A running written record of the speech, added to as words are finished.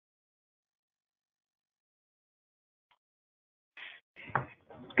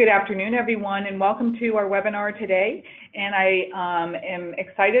Good afternoon, everyone, and welcome to our webinar today. And I am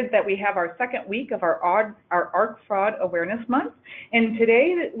excited that we have our second week of our ARC Fraud Awareness Month. And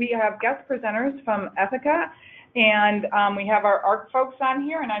today we have guest presenters from Ethoca, and we have our ARC folks on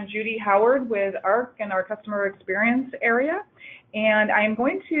here, and I'm Judy Howard with ARC and our customer experience area. And I am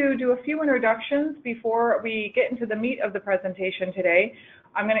going to do a few introductions before we get into the meat of the presentation today.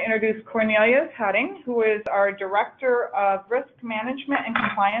 I'm going to introduce Cornelius Hudding, who is our Director of Risk Management and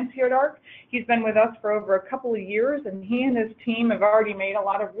Compliance here at ARC. He's been with us for over a couple of years, and he and his team have already made a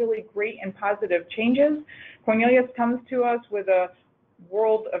lot of really great and positive changes. Cornelius comes to us with a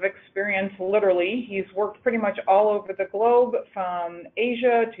world of experience, literally. He's worked pretty much all over the globe, from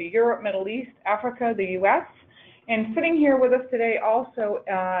Asia to Europe, Middle East, Africa, the US. And sitting here with us today also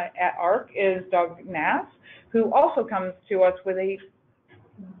at ARC is Doug Nass, who also comes to us with a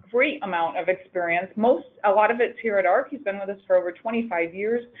great amount of experience. A lot of it's here at ARC. He's been with us for over 25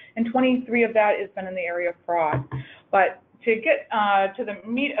 years, and 23 of that has been in the area of fraud. But to get to the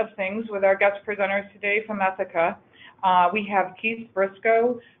meat of things with our guest presenters today from Ethoca, we have Keith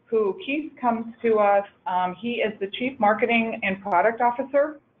Briscoe, who Keith comes to us. He is the Chief Marketing and Product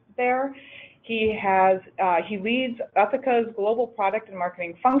Officer there. He leads Ethoca's global product and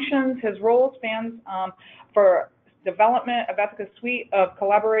marketing functions. His role spans for development of Ethoca's suite of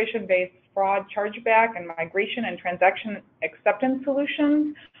collaboration-based fraud, chargeback, and migration and transaction acceptance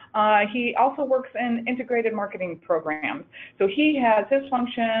solutions. He also works in integrated marketing programs. So his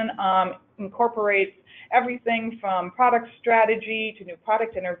function incorporates everything from product strategy to new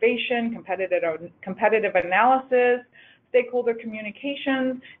product innovation, competitive analysis, stakeholder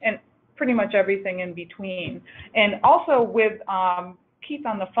communications, and pretty much everything in between. And also with Keith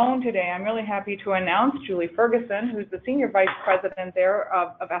on the phone today, I'm really happy to announce Julie Ferguson, who's the Senior Vice President there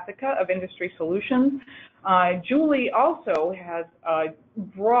of Ethoca of Industry Solutions. Julie also has a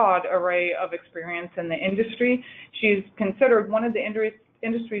broad array of experience in the industry. She's considered one of the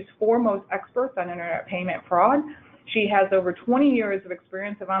industry's foremost experts on internet payment fraud. She has over 20 years of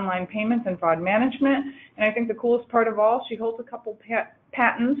experience of online payments and fraud management. And I think the coolest part of all, she holds a couple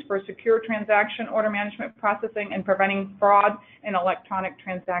patents for secure transaction order management processing and preventing fraud in electronic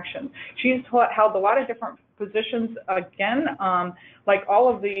transactions. She's held a lot of different positions, again, like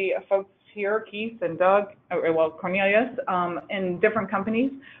all of the folks here, Keith and Doug, well, Cornelius, in different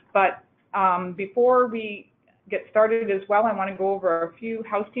companies. But before we get started as well, I want to go over a few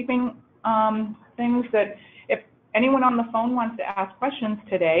housekeeping things that if anyone on the phone wants to ask questions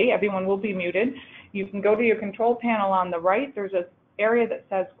today, everyone will be muted. You can go to your control panel on the right. There's an area that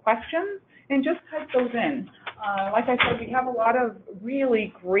says questions, and just type those in. Like I said, we have a lot of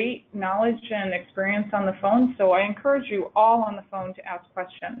really great knowledge and experience on the phone, so I encourage you all on the phone to ask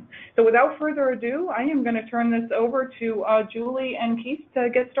questions. So without further ado, I am going to turn this over to Julie and Keith to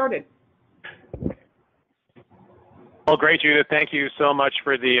get started. Well, great, Judith. Thank you so much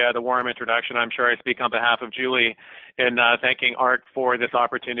for the warm introduction. I'm sure I speak on behalf of Julie in thanking ARC for this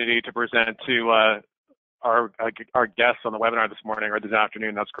opportunity to present to our guests on the webinar this morning or this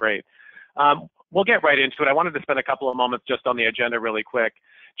afternoon. That's great. We'll get right into it. I wanted to spend a couple of moments just on the agenda really quick,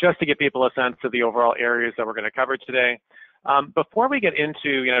 just to give people a sense of the overall areas that we're going to cover today. Before we get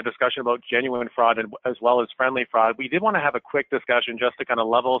into discussion about genuine fraud as well as friendly fraud, we did want to have a quick discussion just to kind of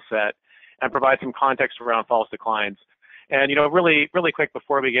level set and provide some context around false declines. And really quick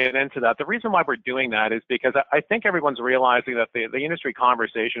before we get into that, the reason why we're doing that is because I think everyone's realizing that the industry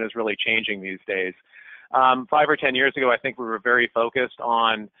conversation is really changing these days. 5 or 10 years ago, I think we were very focused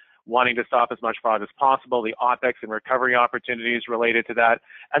on wanting to stop as much fraud as possible, the OPEX and recovery opportunities related to that,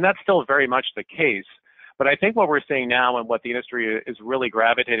 and that's still very much the case. But I think what we're seeing now and what the industry is really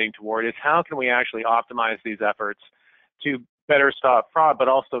gravitating toward is how can we actually optimize these efforts to better stop fraud, but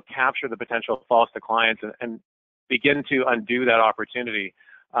also capture the potential false declines and begin to undo that opportunity.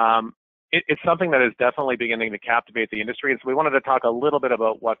 It's something that is definitely beginning to captivate the industry, and so we wanted to talk a little bit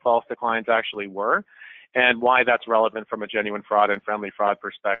about what false declines actually were and why that's relevant from a genuine fraud and friendly fraud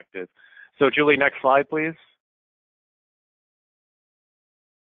perspective. So Julie, next slide, please.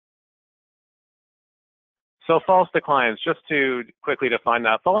 So false declines, just to quickly define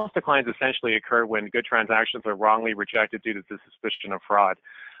that, false declines essentially occur when good transactions are wrongly rejected due to the suspicion of fraud.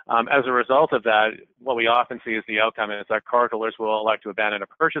 As a result of that, what we often see is the outcome is that cardholders will elect to abandon a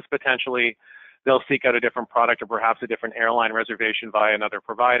purchase potentially. They'll seek out a different product or perhaps a different airline reservation via another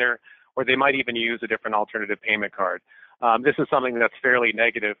provider, or they might even use a different alternative payment card. This is something that's fairly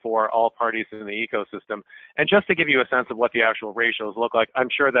negative for all parties in the ecosystem. And just to give you a sense of what the actual ratios look like, I'm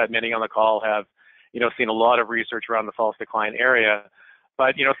sure that many on the call have seen a lot of research around the false decline area,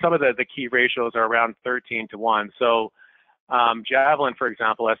 but some of the key ratios are around 13 to 1. So Javelin, for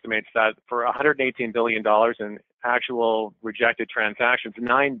example, estimates that for $118 billion in actual rejected transactions,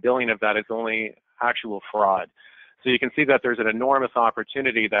 $9 billion of that is only actual fraud. So you can see that there's an enormous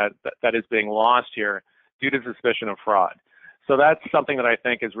opportunity that is being lost here due to suspicion of fraud. So that's something that I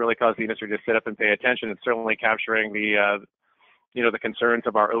think has really caused the industry to sit up and pay attention. It's certainly capturing the concerns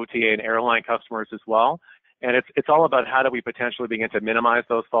of our OTA and airline customers as well. And it's all about how do we potentially begin to minimize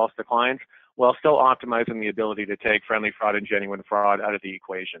those false declines while still optimizing the ability to take friendly fraud and genuine fraud out of the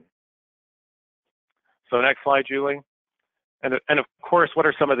equation. So next slide, Julie. And of course, what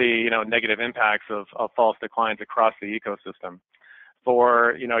are some of the negative impacts of false declines across the ecosystem?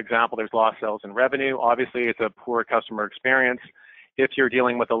 For example, there's lost sales and revenue. Obviously, it's a poor customer experience. If you're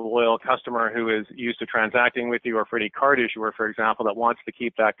dealing with a loyal customer who is used to transacting with you, or for any card issuer, for example, that wants to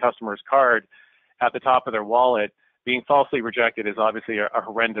keep that customer's card at the top of their wallet, being falsely rejected is obviously a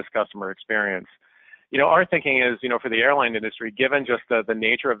horrendous customer experience. Our thinking is, for the airline industry, given just the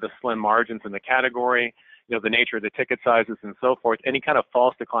nature of the slim margins in the category, the nature of the ticket sizes and so forth, any kind of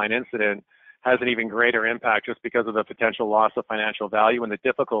false decline incident has an even greater impact just because of the potential loss of financial value and the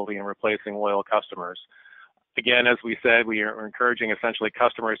difficulty in replacing loyal customers. Again, as we said, we are encouraging essentially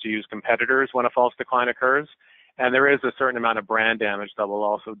customers to use competitors when a false decline occurs. And there is a certain amount of brand damage that will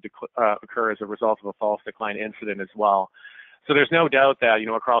also occur as a result of a false decline incident as well. So there's no doubt that,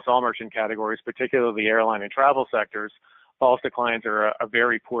 across all merchant categories, particularly the airline and travel sectors, false declines are a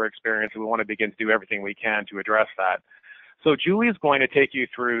very poor experience, and we want to begin to do everything we can to address that. So Julie is going to take you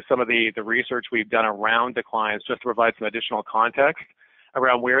through some of the research we've done around declines, just to provide some additional context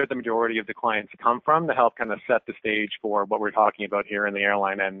around where the majority of declines come from to help kind of set the stage for what we're talking about here in the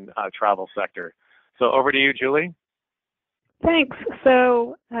airline and travel sector. So over to you, Julie. Thanks.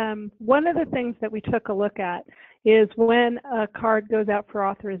 So one of the things that we took a look at is when a card goes out for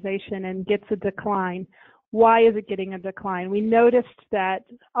authorization and gets a decline, why is it getting a decline? We noticed that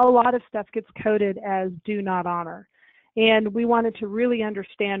a lot of stuff gets coded as do not honor. And we wanted to really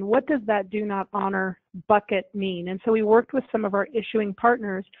understand, what does that do not honor bucket mean? And so we worked with some of our issuing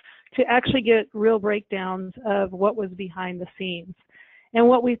partners to actually get real breakdowns of what was behind the scenes. And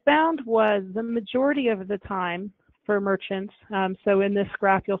what we found was the majority of the time for merchants, so in this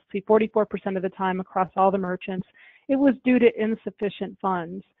graph you'll see 44% of the time across all the merchants, it was due to insufficient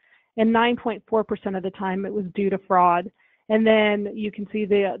funds. And 9.4% of the time it was due to fraud. And then you can see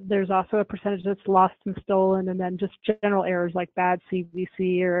there's also a percentage that's lost and stolen, and then just general errors like bad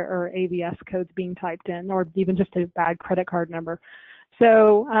CVC or AVS codes being typed in, or even just a bad credit card number.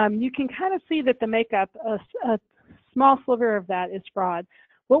 So you can kind of see that the makeup, a small sliver of that is fraud.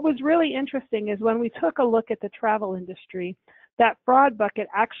 What was really interesting is when we took a look at the travel industry, that fraud bucket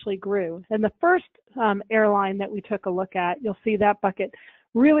actually grew. And the first airline that we took a look at, you'll see that bucket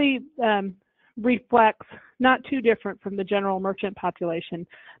really reflects not too different from the general merchant population.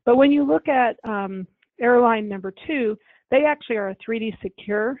 But when you look at airline number 2, they actually are a 3D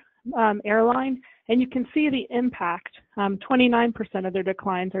secure airline, and you can see the impact. 29% of their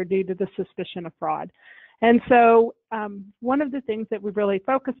declines are due to the suspicion of fraud. And so one of the things that we've really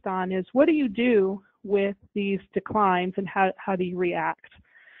focused on is, what do you do with these declines and how do you react?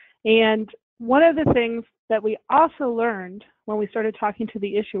 And one of the things that we also learned when we started talking to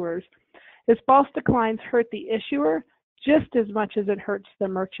the issuers is false declines hurt the issuer just as much as it hurts the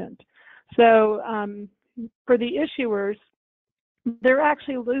merchant. So for the issuers, they're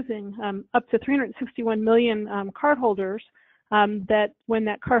actually losing up to 361 million cardholders that when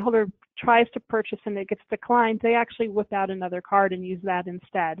that cardholder tries to purchase and it gets declined, they actually whip out another card and use that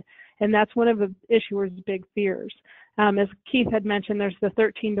instead. And that's one of the issuers' big fears. As Keith had mentioned, there's the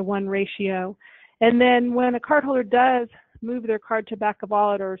 13-to-1 ratio. And then when a cardholder does move their card to back of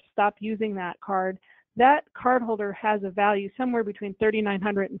wallet or stop using that cardholder has a value somewhere between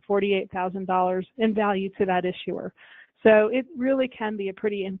 $3,900 and $48,000 in value to that issuer. So it really can be a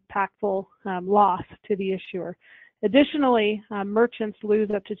pretty impactful loss to the issuer. Additionally, merchants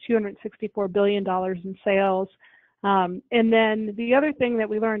lose up to $264 billion in sales. And then the other thing that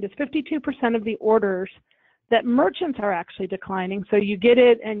we learned is 52% of the orders that merchants are actually declining. So you get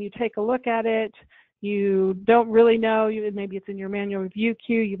it and you take a look at it, you don't really know, maybe it's in your manual review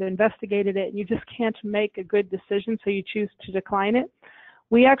queue, you've investigated it, and you just can't make a good decision, so you choose to decline it.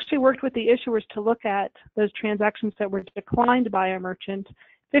 We actually worked with the issuers to look at those transactions that were declined by a merchant.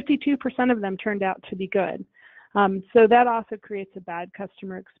 52% of them turned out to be good. So that also creates a bad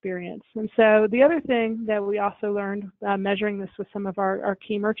customer experience. And so the other thing that we also learned measuring this with some of our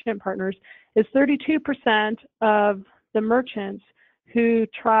key merchant partners is 32% of the merchants who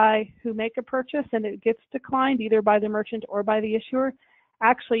make a purchase and it gets declined either by the merchant or by the issuer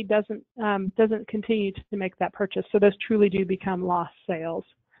actually doesn't continue to make that purchase. So those truly do become lost sales.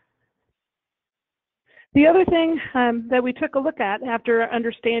 The other thing that we took a look at after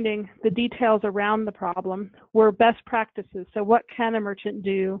understanding the details around the problem were best practices. So what can a merchant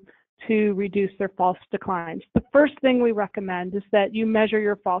do to reduce their false declines? The first thing we recommend is that you measure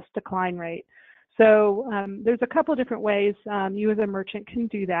your false decline rate. So there's a couple of different ways you as a merchant can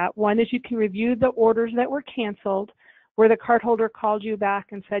do that. One is you can review the orders that were canceled, where the cardholder called you back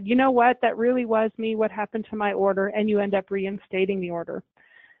and said, you know what, that really was me, what happened to my order, and you end up reinstating the order.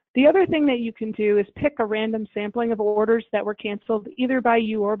 The other thing that you can do is pick a random sampling of orders that were canceled either by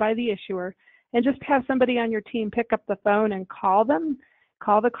you or by the issuer, and just have somebody on your team pick up the phone and call them,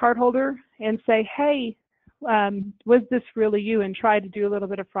 call the cardholder and say, hey, was this really you, and try to do a little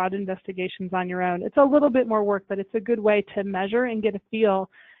bit of fraud investigations on your own. It's a little bit more work, but it's a good way to measure and get a feel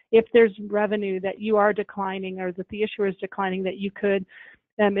if there's revenue that you are declining or that the issuer is declining that you could,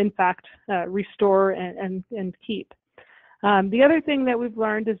 in fact, restore and keep. The other thing that we've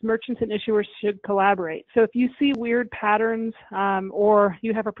learned is merchants and issuers should collaborate. So if you see weird patterns or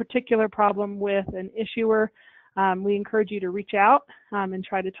you have a particular problem with an issuer, we encourage you to reach out and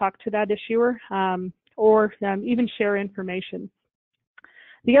try to talk to that issuer or even share information.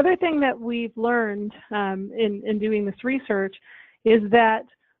 The other thing that we've learned in doing this research is that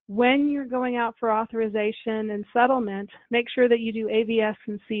when you're going out for authorization and settlement, make sure that you do AVS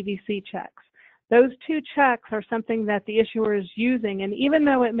and CVC checks. Those two checks are something that the issuer is using, and even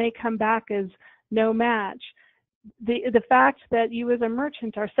though it may come back as no match, the fact that you as a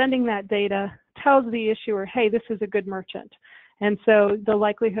merchant are sending that data tells the issuer, hey, this is a good merchant. And so the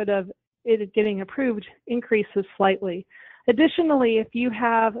likelihood of it getting approved increases slightly. Additionally, if you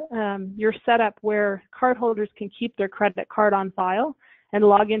have your setup where cardholders can keep their credit card on file and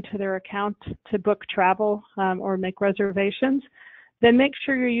log into their account to book travel or make reservations, then make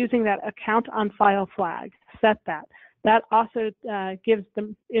sure you're using that account on file flag. Set that. That also gives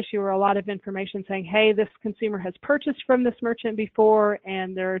the issuer a lot of information saying, hey, this consumer has purchased from this merchant before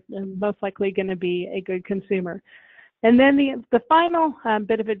and they're most likely going to be a good consumer. And then the final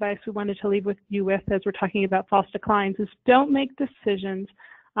bit of advice we wanted to leave with you with as we're talking about false declines is don't make decisions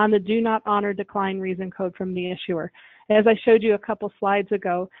on the do not honor decline reason code from the issuer. As I showed you a couple slides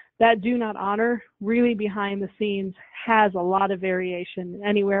ago, that do not honor really behind the scenes has a lot of variation,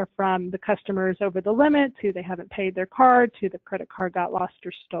 anywhere from the customer's over the limit to they haven't paid their card to the credit card got lost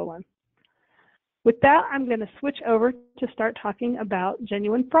or stolen. With that, I'm going to switch over to start talking about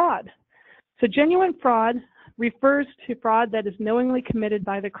genuine fraud. So genuine fraud refers to fraud that is knowingly committed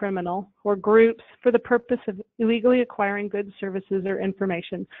by the criminal or groups for the purpose of illegally acquiring goods, services, or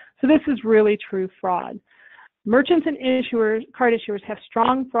information. So this is really true fraud. Merchants and issuers, card issuers have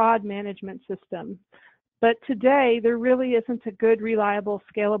strong fraud management systems, but today there really isn't a good, reliable,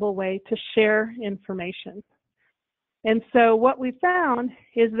 scalable way to share information. And so what we found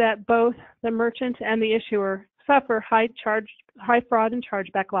is that both the merchant and the issuer suffer high fraud and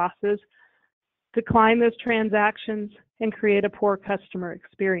chargeback losses, decline those transactions, and create a poor customer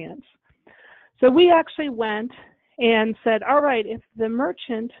experience. So we actually went and said, all right, if the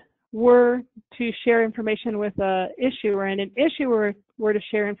merchant were to share information with an issuer and an issuer were to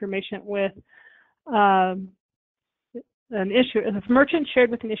share information with an issuer, if a merchant shared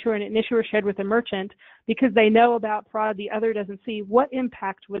with an issuer and an issuer shared with a merchant because they know about fraud the other doesn't see, what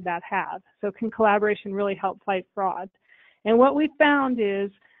impact would that have? So can collaboration really help fight fraud? And what we found is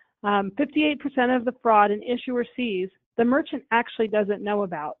 58% of the fraud an issuer sees, the merchant actually doesn't know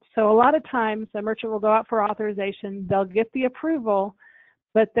about. So a lot of times the merchant will go out for authorization, they'll get the approval,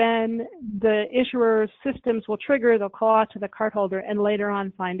 but then the issuer's systems will trigger, they'll call out to the cardholder and later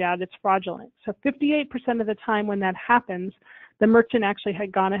on find out it's fraudulent. So 58% of the time when that happens, the merchant actually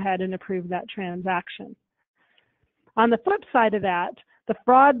had gone ahead and approved that transaction. On the flip side of that, the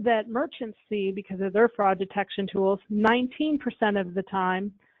fraud that merchants see because of their fraud detection tools, 19% of the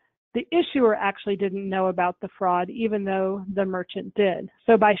time, the issuer actually didn't know about the fraud, even though the merchant did.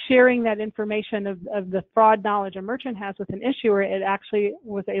 So by sharing that information of the fraud knowledge a merchant has with an issuer, it actually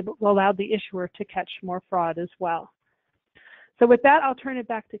allowed the issuer to catch more fraud as well. So with that, I'll turn it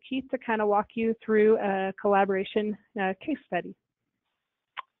back to Keith to kind of walk you through a collaboration case study.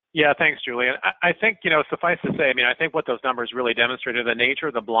 Yeah, thanks, Julie. And I think, suffice to say, I think what those numbers really demonstrate are the nature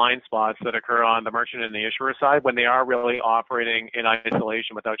of the blind spots that occur on the merchant and the issuer side when they are really operating in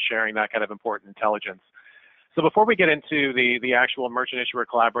isolation without sharing that kind of important intelligence. So before we get into the actual merchant-issuer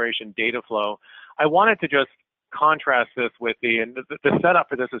collaboration data flow, I wanted to just contrast this with the setup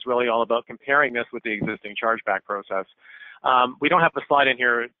for this is really all about comparing this with the existing chargeback process. We don't have the slide in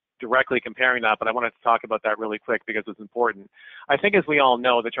here directly comparing that, but I wanted to talk about that really quick because it's important. I think as we all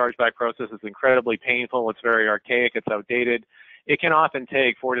know, the chargeback process is incredibly painful. It's very archaic. It's outdated. It can often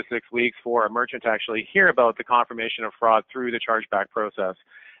take 4 to 6 weeks for a merchant to actually hear about the confirmation of fraud through the chargeback process.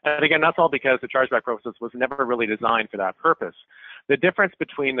 And again, that's all because the chargeback process was never really designed for that purpose. The difference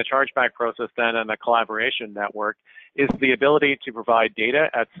between the chargeback process then and the collaboration network is the ability to provide data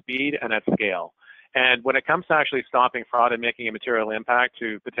at speed and at scale. And when it comes to actually stopping fraud and making a material impact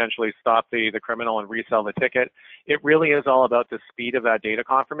to potentially stop the criminal and resell the ticket, it really is all about the speed of that data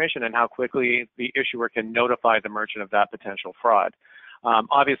confirmation and how quickly the issuer can notify the merchant of that potential fraud.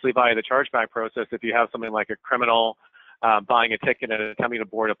 Obviously, via the chargeback process, if you have something like a criminal buying a ticket and attempting to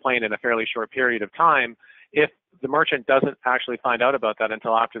board a plane in a fairly short period of time, if the merchant doesn't actually find out about that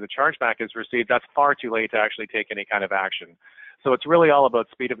until after the chargeback is received, that's far too late to actually take any kind of action. So it's really all about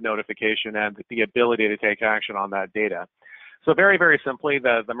speed of notification and the ability to take action on that data. So very, very simply,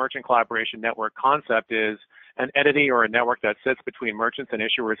 the merchant collaboration network concept is an entity or a network that sits between merchants and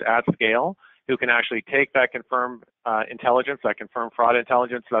issuers at scale who can actually take that confirmed intelligence, that confirmed fraud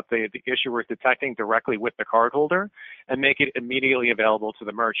intelligence that the issuer is detecting directly with the cardholder and make it immediately available to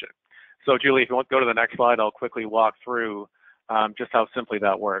the merchant. So Julie, if you want to go to the next slide, I'll quickly walk through just how simply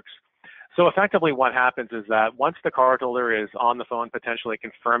that works. So effectively what happens is that once the cardholder is on the phone potentially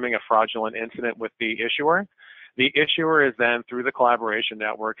confirming a fraudulent incident with the issuer is then through the collaboration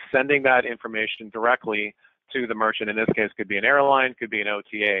network sending that information directly to the merchant. In this case, could be an airline, could be an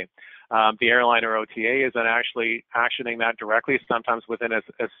OTA. The airline or OTA is then actually actioning that directly, sometimes within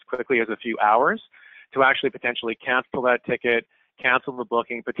as quickly as a few hours, to actually potentially cancel that ticket, cancel the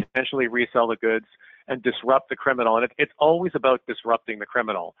booking, potentially resell the goods, and disrupt the criminal. And it's always about disrupting the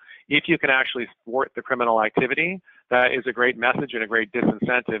criminal. If you can actually thwart the criminal activity, that is a great message and a great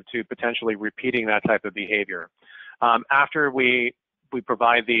disincentive to potentially repeating that type of behavior. After we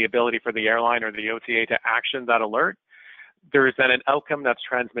provide the ability for the airline or the OTA to action that alert, there is then an outcome that's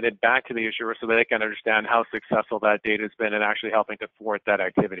transmitted back to the issuer so that they can understand how successful that data has been in actually helping to thwart that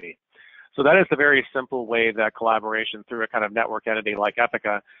activity. So that is the very simple way that collaboration through a kind of network entity like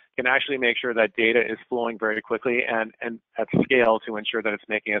Ethoca can actually make sure that data is flowing very quickly and at scale to ensure that it's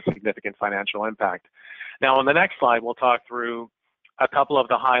making a significant financial impact. Now, on the next slide, we'll talk through a couple of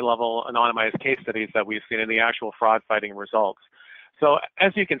the high-level anonymized case studies that we've seen in the actual fraud fighting results. So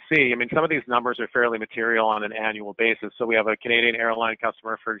as you can see, I mean, some of these numbers are fairly material on an annual basis. So we have a Canadian airline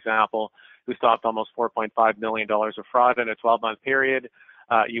customer, for example, who stopped almost $4.5 million of fraud in a 12-month period.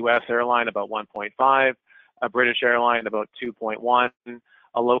 U.S. airline about 1.5, a British airline about 2.1,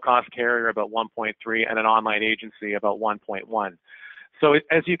 a low-cost carrier about 1.3, and an online agency about 1.1. So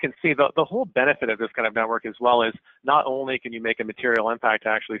as you can see, the whole benefit of this kind of network as well is not only can you make a material impact to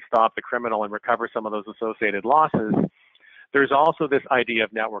actually stop the criminal and recover some of those associated losses, there's also this idea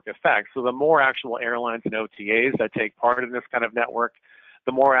of network effect. So the more actual airlines and OTAs that take part in this kind of network,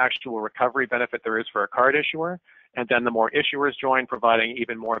 the more actual recovery benefit there is for a card issuer, and then the more issuers join, providing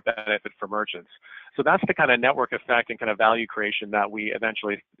even more benefit for merchants. So that's the kind of network effect and kind of value creation that we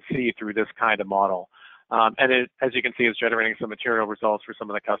eventually see through this kind of model. And it, as you can see, is generating some material results for some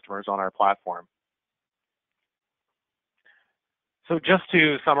of the customers on our platform. So just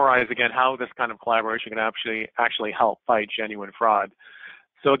to summarize again how this kind of collaboration can actually help fight genuine fraud.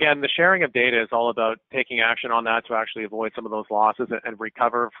 So again, the sharing of data is all about taking action on that to actually avoid some of those losses and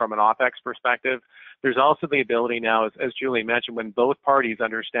recover from an OpEx perspective. There's also the ability now, as Julie mentioned, when both parties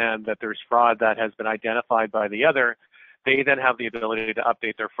understand that there's fraud that has been identified by the other, they then have the ability to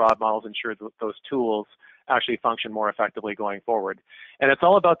update their fraud models, ensure that those tools actually function more effectively going forward. And it's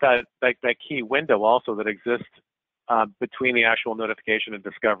all about that key window also that exists between the actual notification and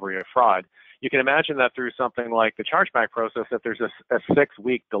discovery of fraud. You can imagine that through something like the chargeback process, if there's a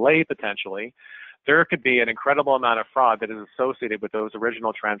 6-week delay potentially, there could be an incredible amount of fraud that is associated with those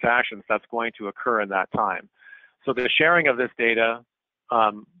original transactions that's going to occur in that time. So the sharing of this data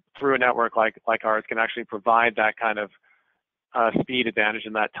through a network like ours can actually provide that kind of speed advantage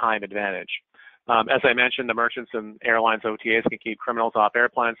and that time advantage. As I mentioned, the merchants and airlines, OTAs can keep criminals off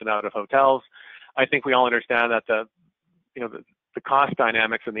airplanes and out of hotels. I think we all understand that the cost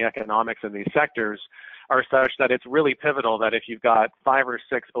dynamics and the economics in these sectors are such that it's really pivotal that if you've got 5 or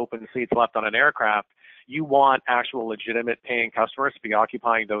 6 open seats left on an aircraft, you want actual legitimate paying customers to be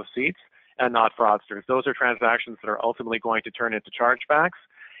occupying those seats and not fraudsters. Those are transactions that are ultimately going to turn into chargebacks,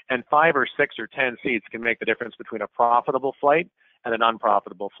 and 5 or 6 or 10 seats can make the difference between a profitable flight and an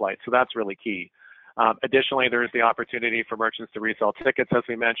unprofitable flight. So that's really key. Additionally, there's the opportunity for merchants to resell tickets, as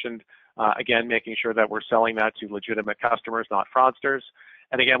we mentioned, again, making sure that we're selling that to legitimate customers, not fraudsters.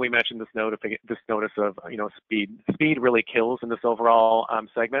 And again, we mentioned this notice of, speed. Speed really kills in this overall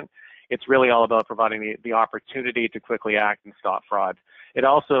segment. It's really all about providing the opportunity to quickly act and stop fraud. It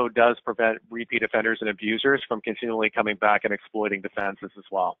also does prevent repeat offenders and abusers from continually coming back and exploiting defenses as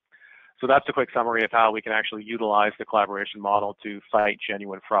well. So that's a quick summary of how we can actually utilize the collaboration model to fight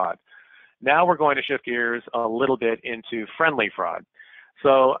genuine fraud. Now we're going to shift gears a little bit into friendly fraud.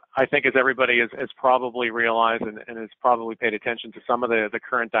 So I think as everybody has probably realized and has probably paid attention to some of the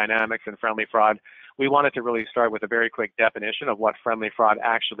current dynamics in friendly fraud, we wanted to really start with a very quick definition of what friendly fraud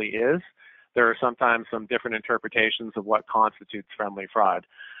actually is. There are sometimes some different interpretations of what constitutes friendly fraud.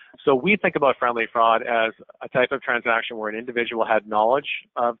 So we think about friendly fraud as a type of transaction where an individual had knowledge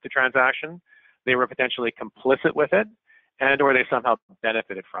of the transaction, they were potentially complicit with it, and or they somehow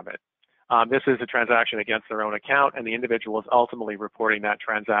benefited from it. This is a transaction against their own account, and the individual is ultimately reporting that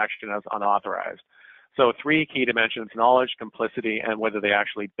transaction as unauthorized. So 3 key dimensions: knowledge, complicity, and whether they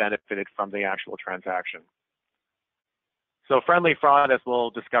actually benefited from the actual transaction. So friendly fraud, as we'll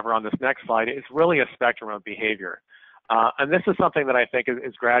discover on this next slide, is really a spectrum of behavior. And this is something that I think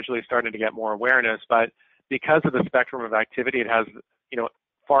is gradually starting to get more awareness, but because of the spectrum of activity, it has,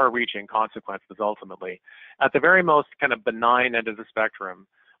 far-reaching consequences ultimately. At the very most kind of benign end of the spectrum,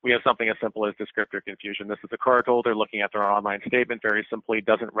 we have something as simple as descriptor confusion. This is a cardholder looking at their online statement, very simply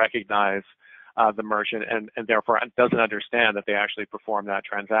doesn't recognize the merchant and therefore doesn't understand that they actually performed that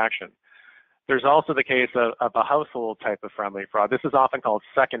transaction. There's also the case of a household type of friendly fraud. This is often called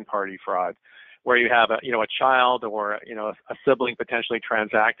second-party fraud, where you have a child or a sibling potentially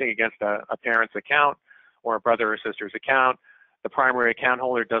transacting against a parent's account or a brother or sister's account. The primary account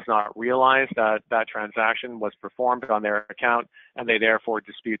holder does not realize that that transaction was performed on their account, and they therefore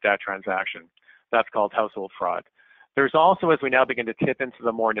dispute that transaction. That's called household fraud. There's also, as we now begin to tip into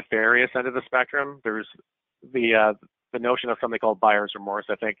the more nefarious end of the spectrum, there's the notion of something called buyer's remorse.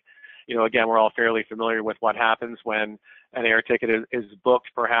 I think, again, we're all fairly familiar with what happens when an air ticket is booked,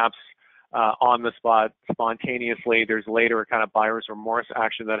 perhaps on the spot spontaneously. There's later a kind of buyer's remorse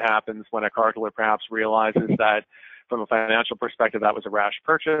action that happens when a cardholder perhaps realizes that from a financial perspective that was a rash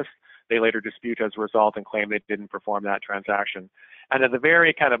purchase. They later dispute as a result and claim they didn't perform that transaction. And at the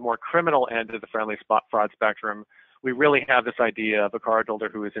very kind of more criminal end of the friendly fraud spectrum, we really have this idea of a cardholder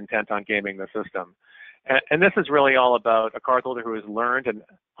who is intent on gaming the system. And this is really all about a cardholder who has learned and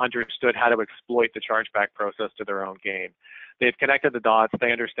understood how to exploit the chargeback process to their own gain. They've connected the dots.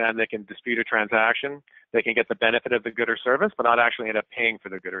 They understand they can dispute a transaction. They can get the benefit of the good or service, but not actually end up paying for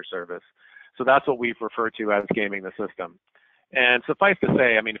the good or service. So that's what we've referred to as gaming the system. And suffice to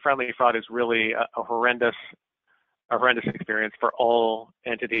say, I mean, friendly fraud is really a horrendous experience for all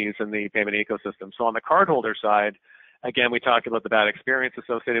entities in the payment ecosystem. So on the cardholder side, again, we talked about the bad experience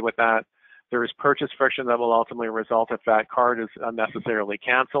associated with that. There is purchase friction that will ultimately result if that card is unnecessarily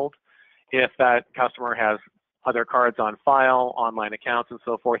canceled. If that customer has other cards on file, online accounts and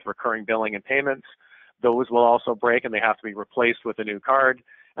so forth, recurring billing and payments, those will also break and they have to be replaced with a new card.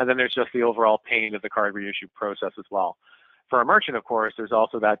 And then there's just the overall pain of the card reissue process as well. For a merchant, of course, there's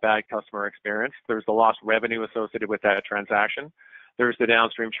also that bad customer experience. There's the lost revenue associated with that transaction. There's the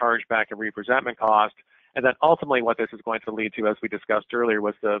downstream chargeback and representment cost. And then ultimately what this is going to lead to, as we discussed earlier,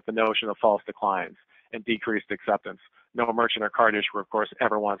 was the notion of false declines and decreased acceptance. No merchant or card issuer, of course,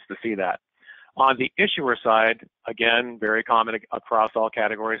 ever wants to see that. On the issuer side, again, very common across all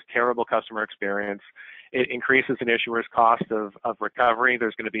categories, terrible customer experience. It increases an issuer's cost of recovery.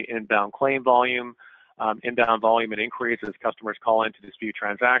 There's going to be inbound claim volume, inbound volume and inquiries as customers call in to dispute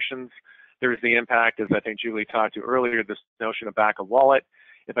transactions. There's the impact, as I think Julie talked to earlier, this notion of back of wallet.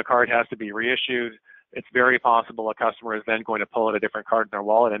 If a card has to be reissued, it's very possible a customer is then going to pull out a different card in their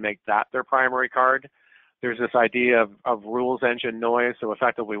wallet and make that their primary card. There's this idea of rules engine noise. So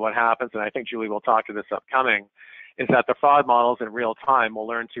effectively what happens, and I think Julie will talk to this upcoming, is that the fraud models in real time will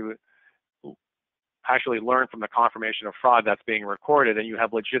actually learn from the confirmation of fraud that's being recorded, and you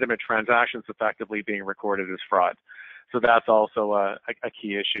have legitimate transactions effectively being recorded as fraud. So that's also a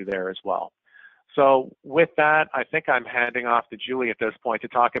key issue there as well. So with that, I think I'm handing off to Julie at this point to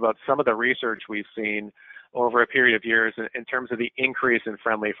talk about some of the research we've seen over a period of years in terms of the increase in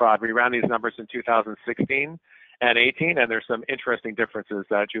friendly fraud. We ran these numbers in 2016 and 18, and there's some interesting differences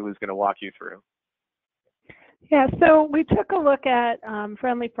that Julie's going to walk you through. Yeah, so we took a look at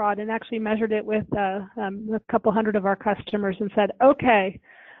friendly fraud and actually measured it with a couple hundred of our customers and said, okay,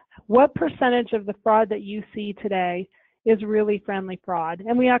 what percentage of the fraud that you see today is really friendly fraud?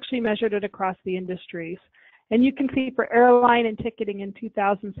 And we actually measured it across the industries. And you can see for airline and ticketing in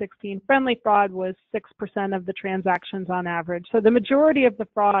 2016, friendly fraud was 6% of the transactions on average. So the majority of the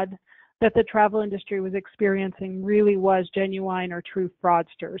fraud that the travel industry was experiencing really was genuine or true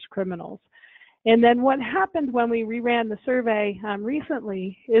fraudsters, criminals. And then what happened when we reran the survey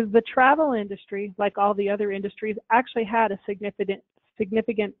recently is the travel industry, like all the other industries, actually had a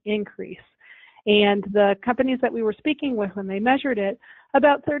significant increase. And the companies that we were speaking with when they measured it,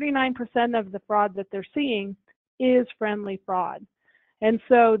 about 39% of the fraud that they're seeing is friendly fraud. And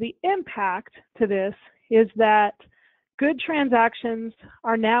so the impact to this is that good transactions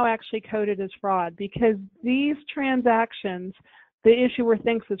are now actually coded as fraud, because these transactions, the issuer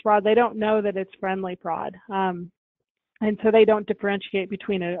thinks it's fraud. They don't know that it's friendly fraud. And so they don't differentiate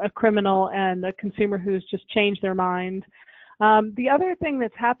between a criminal and a consumer who's just changed their mind. The other thing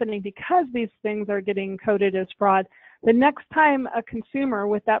that's happening, because these things are getting coded as fraud, the next time a consumer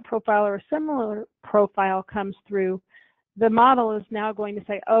with that profile or a similar profile comes through, the model is now going to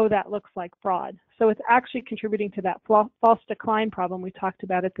say, oh, that looks like fraud. So it's actually contributing to that false decline problem we talked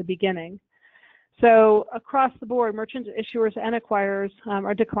about at the beginning. So across the board, merchants, issuers, and acquirers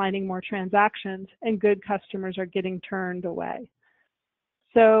are declining more transactions, and good customers are getting turned away.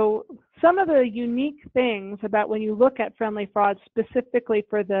 So some of the unique things about when you look at friendly fraud specifically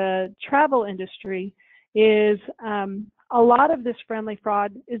for the travel industry is a lot of this friendly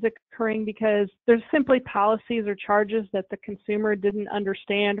fraud is occurring because there's simply policies or charges that the consumer didn't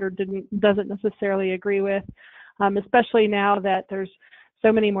understand or doesn't necessarily agree with, especially now that there's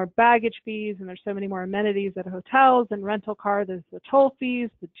so many more baggage fees and there's so many more amenities at hotels and rental car. There's the toll fees,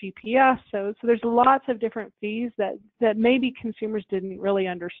 the GPS. So there's lots of different fees that maybe consumers didn't really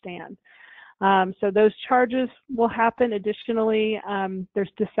understand. So those charges will happen. Additionally,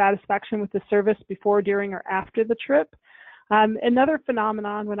 there's dissatisfaction with the service before, during, or after the trip. Another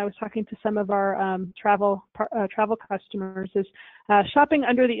phenomenon, when I was talking to some of our travel customers, is shopping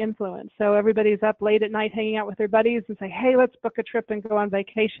under the influence. So everybody's up late at night hanging out with their buddies and say, hey, let's book a trip and go on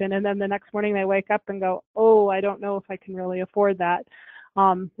vacation. And then the next morning they wake up and go, oh, I don't know if I can really afford that.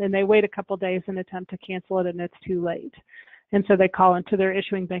 And they wait a couple days and attempt to cancel it, and it's too late. And so they call into their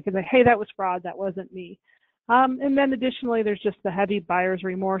issuing bank and say, hey, that was fraud, that wasn't me. And then additionally, there's just the heavy buyer's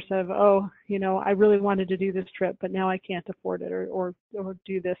remorse of, oh, you know, I really wanted to do this trip, but now I can't afford it, or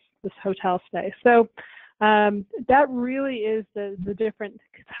do this hotel stay. So that really is the different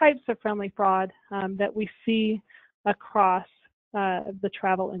types of friendly fraud that we see across the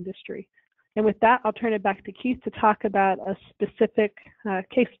travel industry. And with that, I'll turn it back to Keith to talk about a specific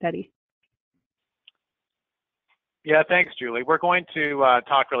case study. Yeah, thanks, Julie. We're going to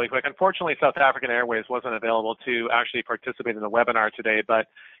talk really quick. Unfortunately, South African Airways wasn't available to actually participate in the webinar today, but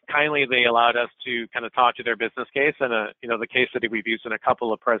kindly they allowed us to kind of talk to their business case and the case study we've used in a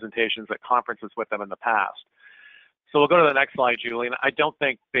couple of presentations at conferences with them in the past. So we'll go to the next slide, Julie. And I don't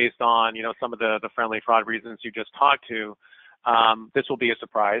think, based on some of the friendly fraud reasons you just talked to, this will be a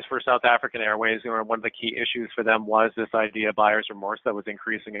surprise for South African Airways. One of the key issues for them was this idea of buyer's remorse that was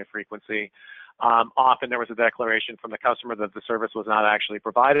increasing in frequency. Often there was a declaration from the customer that the service was not actually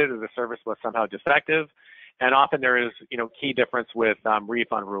provided, or the service was somehow defective. And often there is, key difference with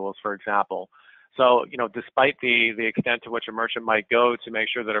refund rules, for example. So, despite the extent to which a merchant might go to make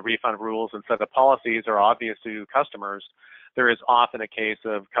sure that a refund rules and set of policies are obvious to customers, there is often a case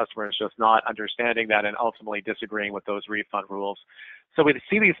of customers just not understanding that and ultimately disagreeing with those refund rules. So we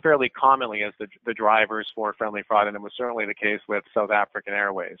see these fairly commonly as the drivers for friendly fraud, and it was certainly the case with South African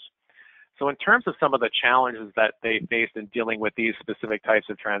Airways. So in terms of some of the challenges that they faced in dealing with these specific types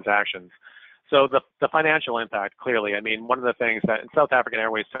of transactions, so the financial impact, clearly, one of the things that South African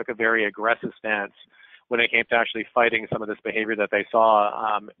Airways took a very aggressive stance when it came to actually fighting some of this behavior that they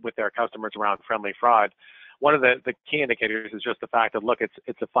saw with their customers around friendly fraud. One of the key indicators is just the fact that, look,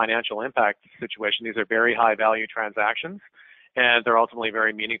 it's a financial impact situation. These are very high value transactions, and they're ultimately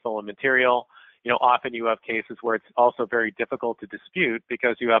very meaningful and material. Often you have cases where it's also very difficult to dispute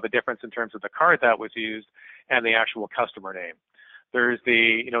because you have a difference in terms of the card that was used and the actual customer name. There's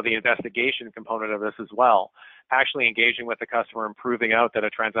the investigation component of this as well. Actually engaging with the customer and proving out that a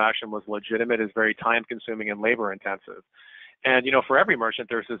transaction was legitimate is very time consuming and labor intensive. And, for every merchant,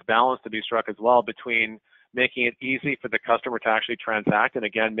 there's this balance to be struck as well between making it easy for the customer to actually transact, and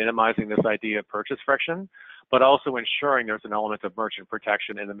again, minimizing this idea of purchase friction, but also ensuring there's an element of merchant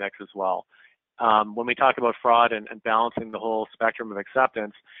protection in the mix as well. When we talk about fraud and balancing the whole spectrum of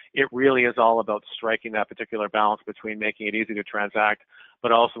acceptance, it really is all about striking that particular balance between making it easy to transact,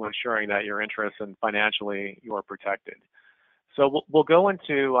 but also ensuring that your interests and financially you're protected. So we'll go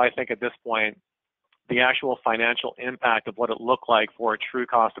into, I think at this point, the actual financial impact of what it looked like for a true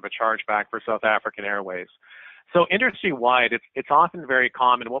cost of a chargeback for South African Airways. So industry-wide, it's often very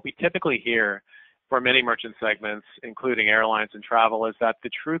common. What we typically hear for many merchant segments, including airlines and travel, is that the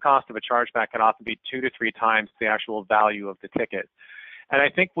true cost of a chargeback can often be 2 to 3 times the actual value of the ticket. And I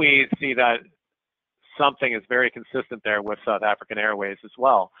think we see that something is very consistent there with South African Airways as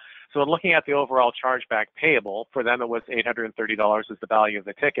well. So in looking at the overall chargeback payable, for them it was $830 as the value of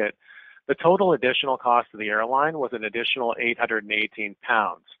the ticket. The total additional cost of the airline was an additional £818.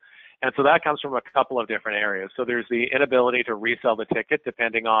 And so that comes from a couple of different areas. So there's the inability to resell the ticket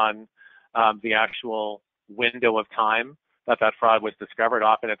depending on the actual window of time that fraud was discovered.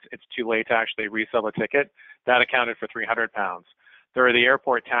 Often it's too late to actually resell the ticket. That accounted for £300. There are the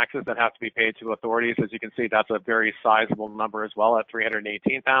airport taxes that have to be paid to authorities. As you can see, that's a very sizable number as well at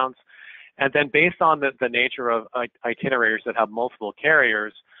 £318. And then based on the nature of itineraries that have multiple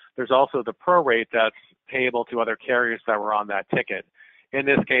carriers, there's also the prorate that's payable to other carriers that were on that ticket. In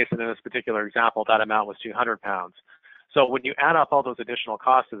this case, and in this particular example, that amount was £200. So when you add up all those additional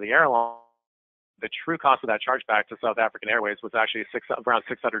costs of the airline, the true cost of that chargeback to South African Airways was actually around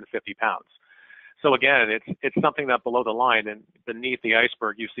 £650. So again, it's something that below the line and beneath the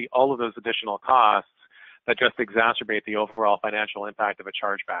iceberg, you see all of those additional costs that just exacerbate the overall financial impact of a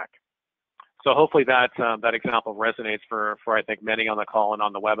chargeback. So hopefully that example resonates for I think many on the call and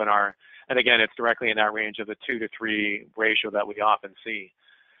on the webinar. And again, it's directly in that range of the 2 to 3 ratio that we often see.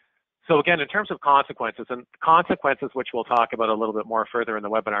 So again, in terms of consequences, which we'll talk about a little bit more further in the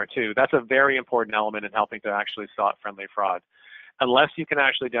webinar too, that's a very important element in helping to actually stop friendly fraud. Unless you can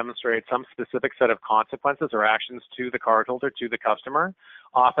actually demonstrate some specific set of consequences or actions to the cardholder, to the customer,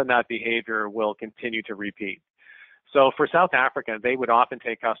 often that behavior will continue to repeat. So for South Africa, they would often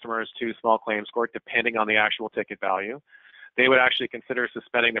take customers to small claims court depending on the actual ticket value. They would actually consider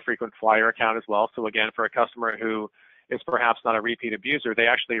suspending the frequent flyer account as well. So again, for a customer who is perhaps not a repeat abuser, they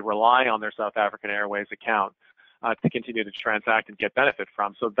actually rely on their South African Airways account to continue to transact and get benefit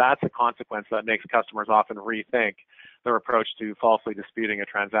from. So that's a consequence that makes customers often rethink their approach to falsely disputing a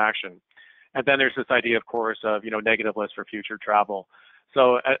transaction. And then there's this idea, of course, of negative lists for future travel.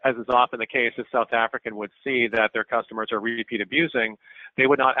 So as is often the case, if South African would see that their customers are repeat abusing, they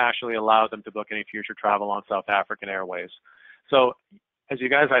would not actually allow them to book any future travel on South African Airways. So as you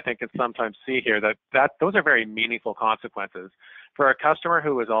guys, I think, can sometimes see here, that those are very meaningful consequences. For a customer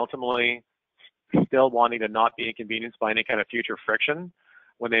who is ultimately still wanting to not be inconvenienced by any kind of future friction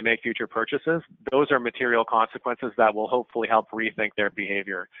when they make future purchases, those are material consequences that will hopefully help rethink their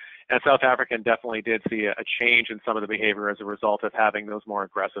behavior. And South African definitely did see a change in some of the behavior as a result of having those more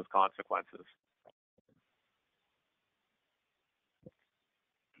aggressive consequences.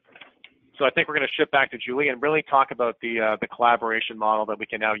 So I think we're going to shift back to Julie and really talk about the collaboration model that we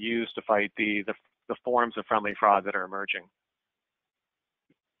can now use to fight the forms of friendly fraud that are emerging.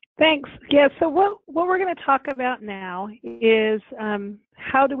 Thanks. Yeah, so what we're going to talk about now is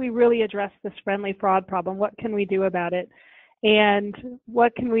how do we really address this friendly fraud problem? What can we do about it? And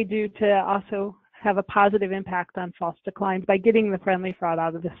what can we do to also have a positive impact on false declines by getting the friendly fraud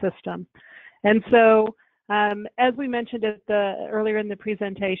out of the system? And so as we mentioned earlier in the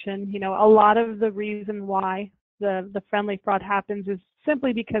presentation, a lot of the reason why the friendly fraud happens is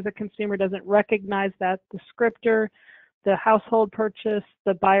simply because a consumer doesn't recognize that descriptor, the household purchase,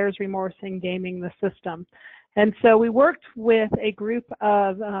 the buyer's remorse, and gaming the system. And so we worked with a group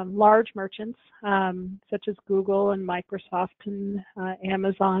of large merchants, such as Google and Microsoft and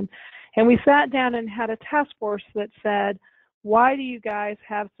Amazon, and we sat down and had a task force that said, why do you guys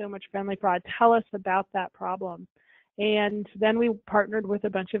have so much friendly fraud? Tell us about that problem. And then we partnered with a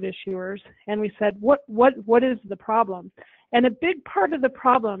bunch of issuers, and we said, what is the problem? And a big part of the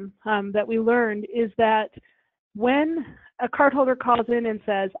problem that we learned is that when a cardholder calls in and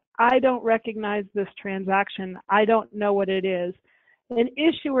says, I don't recognize this transaction, I don't know what it is, an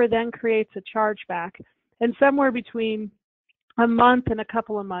issuer then creates a chargeback, and somewhere between a month and a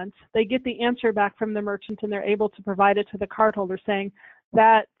couple of months, they get the answer back from the merchant and they're able to provide it to the cardholder saying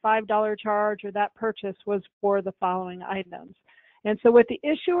that $5 charge or that purchase was for the following items. And so what the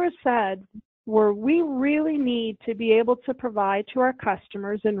issuer said were, we really need to be able to provide to our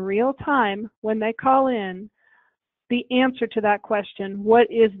customers in real time when they call in the answer to that question, what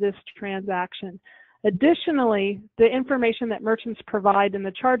is this transaction? Additionally, the information that merchants provide in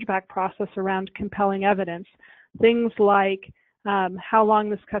the chargeback process around compelling evidence, things like how long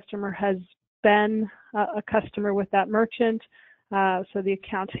this customer has been a customer with that merchant, so the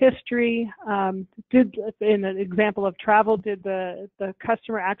account history, in an example of travel, did the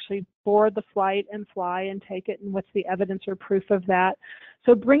customer actually board the flight and fly and take it, and what's the evidence or proof of that?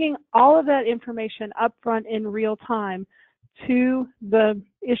 So bringing all of that information up front in real time to the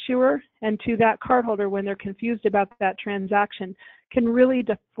issuer and to that cardholder when they're confused about that transaction can really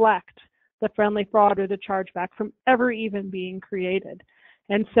deflect the friendly fraud or the chargeback from ever even being created.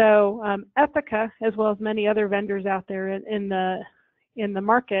 And so Ethoca, as well as many other vendors out there in the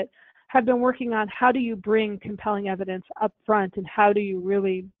market, have been working on how do you bring compelling evidence up front and how do you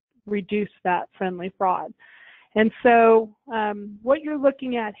really reduce that friendly fraud. And so what you're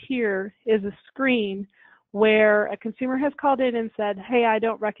looking at here is a screen where a consumer has called in and said, hey, I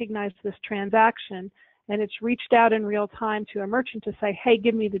don't recognize this transaction. And it's reached out in real time to a merchant to say, hey,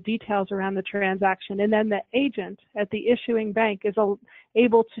 give me the details around the transaction. And then the agent at the issuing bank is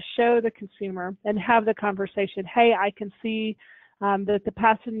able to show the consumer and have the conversation, hey, I can see that the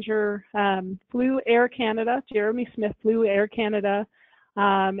passenger flew Air Canada, Jeremy Smith flew Air Canada,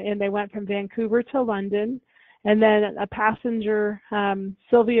 and they went from Vancouver to London. And then a passenger,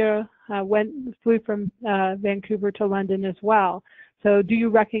 Sylvia, flew from Vancouver to London as well. So do you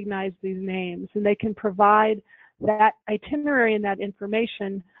recognize these names? And they can provide that itinerary and that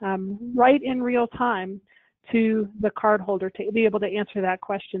information right in real time to the cardholder to be able to answer that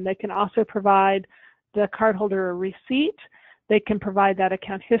question. They can also provide the cardholder a receipt. They can provide that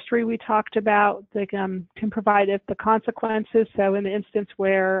account history we talked about. They can provide if the consequences. So in the instance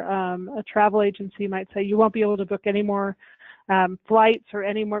where a travel agency might say you won't be able to book any more flights or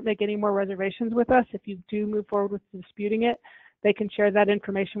make any more reservations with us if you do move forward with disputing it, they can share that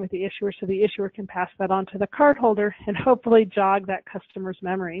information with the issuer so the issuer can pass that on to the cardholder and hopefully jog that customer's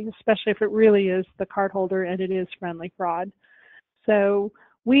memory, especially if it really is the cardholder and it is friendly fraud. So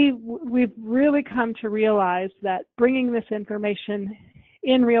we've really come to realize that bringing this information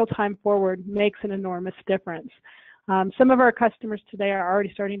in real time forward makes an enormous difference. Some of our customers today are already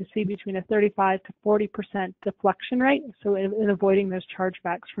starting to see between a 35 to 40% deflection rate, so in avoiding those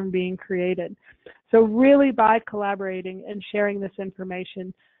chargebacks from being created. So really by collaborating and sharing this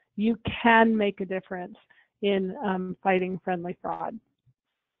information, you can make a difference in fighting friendly fraud.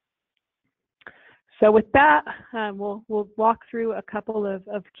 So with that, we'll walk through a couple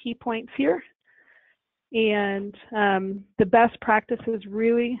of key points here. And the best practices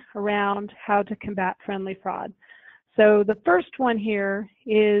really around how to combat friendly fraud. So the first one here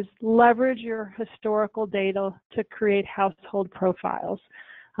is leverage your historical data to create household profiles.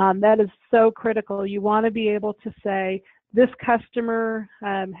 That is so critical. You want to be able to say, this customer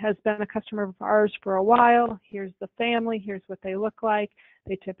has been a customer of ours for a while. Here's the family. Here's what they look like.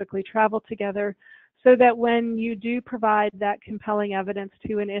 They typically travel together. So that when you do provide that compelling evidence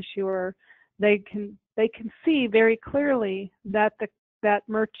to an issuer, they can see very clearly that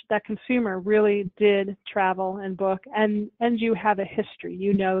that consumer really did travel and book, and you have a history.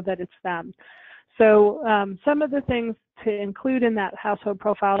 You know that it's them. So some of the things to include in that household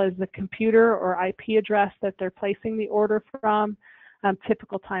profile is the computer or IP address that they're placing the order from,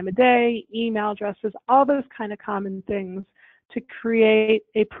 typical time of day, email addresses, all those kind of common things to create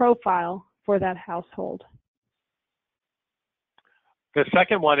a profile for that household. The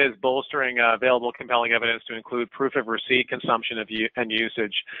second one is bolstering available compelling evidence to include proof of receipt, consumption, and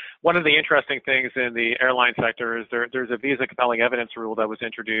usage. One of the interesting things in the airline sector is there's a Visa compelling evidence rule that was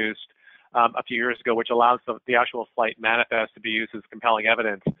introduced a few years ago, which allows the actual flight manifest to be used as compelling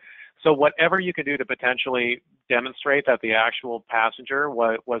evidence. So whatever you can do to potentially demonstrate that the actual passenger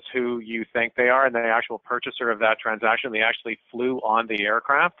was who you think they are and the actual purchaser of that transaction, they actually flew on the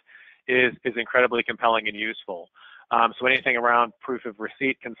aircraft, is incredibly compelling and useful. So anything around proof of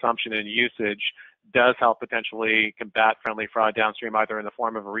receipt, consumption, and usage does help potentially combat friendly fraud downstream, either in the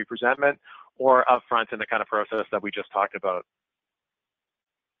form of a representment or upfront in the kind of process that we just talked about.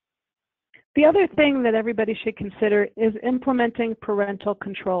 The other thing that everybody should consider is implementing parental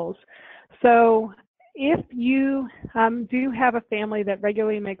controls. So if you do have a family that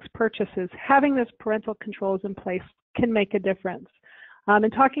regularly makes purchases, having those parental controls in place can make a difference. In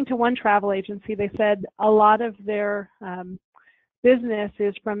talking to one travel agency, they said a lot of their business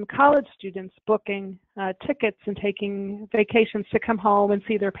is from college students booking tickets and taking vacations to come home and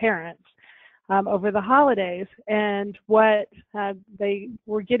see their parents over the holidays. And what they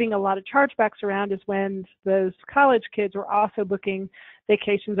were getting a lot of chargebacks around is when those college kids were also booking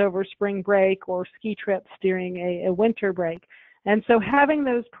vacations over spring break or ski trips during a winter break. And so having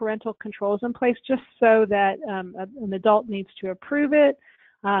those parental controls in place just so that an adult needs to approve it,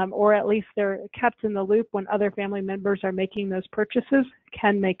 or at least they're kept in the loop when other family members are making those purchases,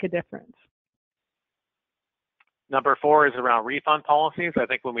 can make a difference. Number 4 is around refund policies. I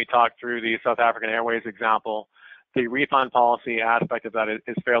think when we talked through the South African Airways example, the refund policy aspect of that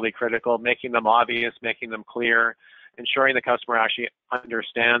is fairly critical, making them obvious, making them clear, ensuring the customer actually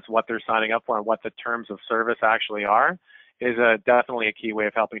understands what they're signing up for and what the terms of service actually are, is definitely a key way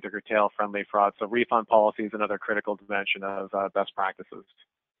of helping to curtail friendly fraud. So refund policy is another critical dimension of best practices.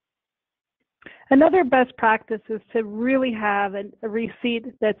 Another best practice is to really have a receipt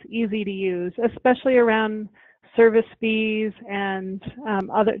that's easy to use, especially around service fees and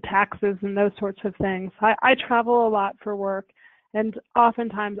other taxes and those sorts of things. I travel a lot for work, and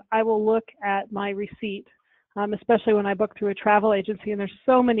oftentimes I will look at my receipt, especially when I book through a travel agency, and there's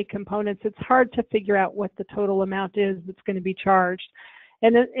so many components, it's hard to figure out what the total amount is that's going to be charged.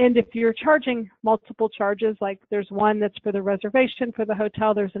 And if you're charging multiple charges, like there's one that's for the reservation for the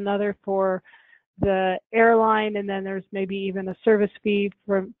hotel, there's another for the airline, and then there's maybe even a service fee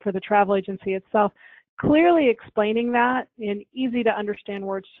for the travel agency itself. Clearly explaining that in easy to understand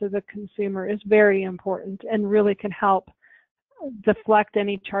words to the consumer is very important and really can help deflect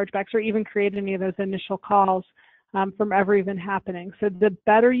any chargebacks or even create any of those initial calls from ever even happening. So the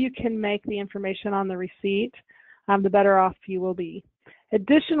better you can make the information on the receipt, the better off you will be.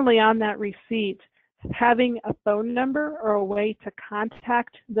 Additionally, on that receipt, having a phone number or a way to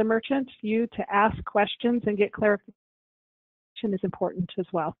contact the merchant, you to ask questions and get clarification is important as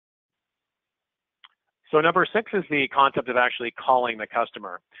well. So number 6 is the concept of actually calling the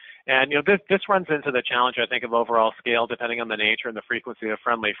customer. And this runs into the challenge, I think, of overall scale, depending on the nature and the frequency of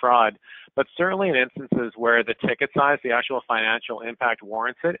friendly fraud. But certainly in instances where the ticket size, the actual financial impact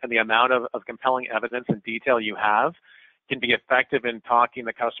warrants it, and the amount of compelling evidence and detail you have can be effective in talking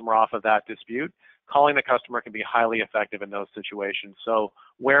the customer off of that dispute. Calling the customer can be highly effective in those situations. So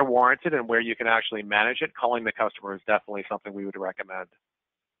where warranted and where you can actually manage it, calling the customer is definitely something we would recommend.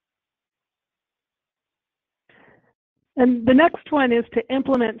 And the next one is to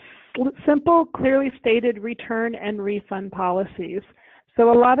implement simple, clearly stated return and refund policies.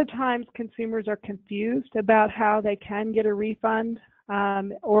 So a lot of times consumers are confused about how they can get a refund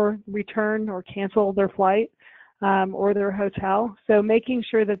or return or cancel their flight or their hotel. So making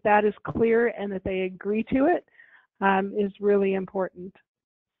sure that that is clear and that they agree to it is really important.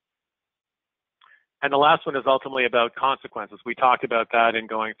 And the last one is ultimately about consequences. We talked about that in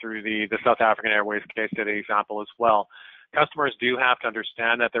going through the South African Airways case study example as well. Customers do have to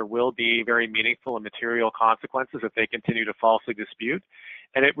understand that there will be very meaningful and material consequences if they continue to falsely dispute.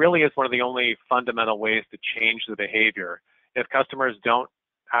 And it really is one of the only fundamental ways to change the behavior. If customers don't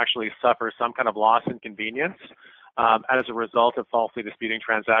actually suffer some kind of loss and inconvenience as a result of falsely disputing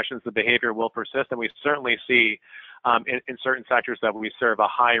transactions, the behavior will persist. And we certainly see in certain sectors that we serve a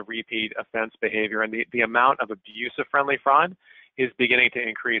high repeat offense behavior, and the amount of abuse of friendly fraud is beginning to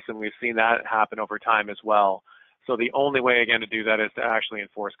increase, and we've seen that happen over time as well. So the only way, again, to do that is to actually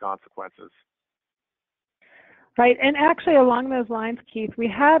enforce consequences. Right, and actually along those lines, Keith, we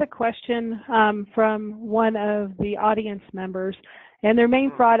had a question from one of the audience members, and their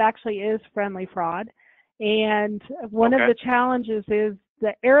main fraud actually is friendly fraud. And one of the challenges is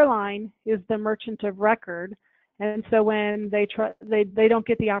the airline is the merchant of record. And so when they don't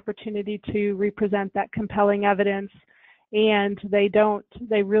get the opportunity to represent that compelling evidence, and they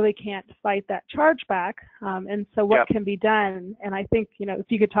really can't fight that chargeback. And so what can be done? And I think, if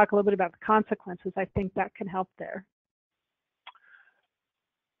you could talk a little bit about the consequences, I think that can help there.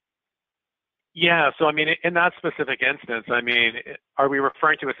 Yeah, so I mean, in that specific instance, I mean, are we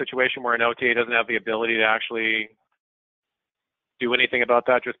referring to a situation where an OTA doesn't have the ability to actually do anything about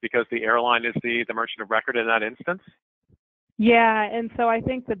that just because the airline is the merchant of record in that instance? Yeah, and so I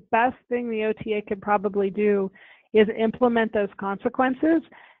think the best thing the OTA could probably do is implement those consequences.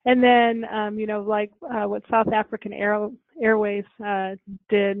 And then, like what South African Airways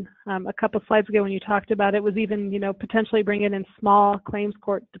did a couple slides ago when you talked about it, was even, potentially bringing in small claims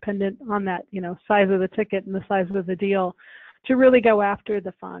court dependent on that, size of the ticket and the size of the deal to really go after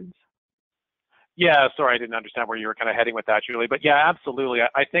the funds. Yeah, sorry, I didn't understand where you were kind of heading with that, Julie. But yeah, absolutely.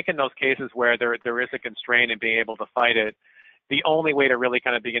 I think in those cases where there is a constraint in being able to fight it, the only way to really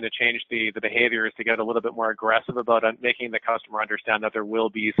kind of begin to change the behavior is to get a little bit more aggressive about making the customer understand that there will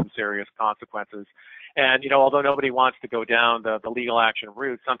be some serious consequences. And, although nobody wants to go down the legal action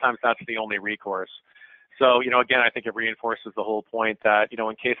route, sometimes that's the only recourse. So, again, I think it reinforces the whole point that,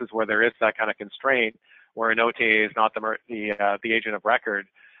 in cases where there is that kind of constraint, where an OTA is not the agent of record,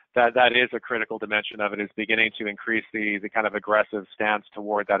 that is a critical dimension of it, is beginning to increase the kind of aggressive stance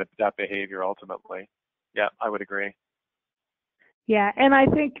toward that behavior ultimately. Yeah, I would agree. Yeah, and I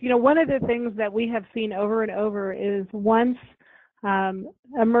think, one of the things that we have seen over and over is once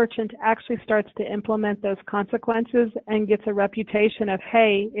a merchant actually starts to implement those consequences and gets a reputation of,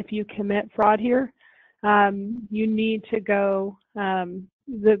 hey, if you commit fraud here, you need to go,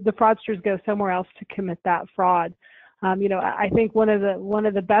 the fraudsters go somewhere else to commit that fraud. I think one of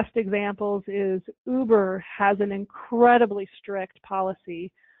the best examples is Uber has an incredibly strict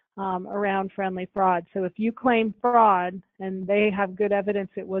policy around friendly fraud. So if you claim fraud and they have good evidence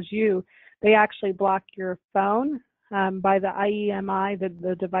it was you, They actually block your phone by the IEMI,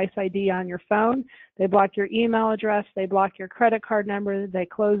 the device ID on your phone. They block your email address. They block your credit card number. They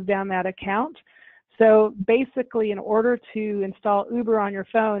close down that account. So basically, in order to install Uber on your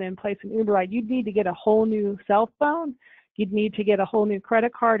phone and place an Uber ride, you'd need to get a whole new cell phone. You'd need to get a whole new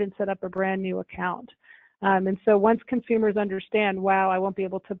credit card and set up a brand new account. And so once consumers understand, wow, I won't be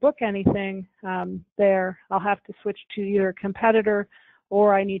able to book anything there, I'll have to switch to either a competitor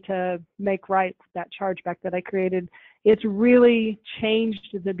or I need to make right that chargeback that I created. It's really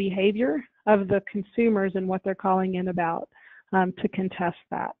changed the behavior of the consumers and what they're calling in about to contest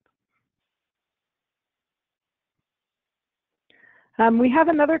that. We have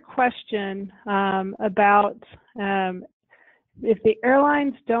another question about if the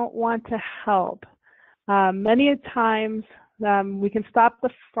airlines don't want to help. Many times we can stop the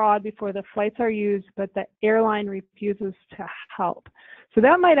fraud before the flights are used, but the airline refuses to help. So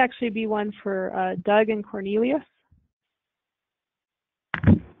that might actually be one for Doug and Cornelius.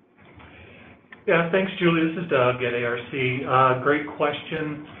 Yeah, thanks, Julie. This is Doug at ARC. Great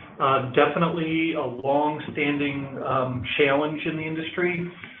question. Definitely a long-standing challenge in the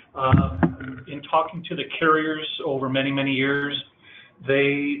industry. In talking to the carriers over many, many years,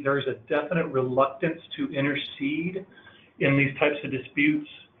 there's a definite reluctance to intercede in these types of disputes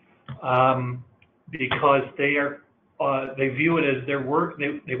because they view it as their work.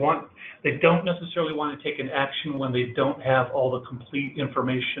 They don't necessarily want to take an action when they don't have all the complete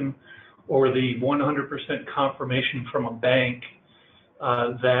information or the 100% confirmation from a bank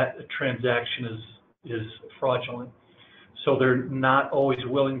that a transaction is fraudulent. So they're not always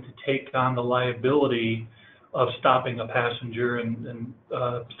willing to take on the liability of stopping a passenger and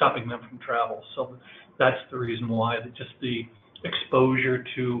stopping them from travel. So that's the reason why, just the exposure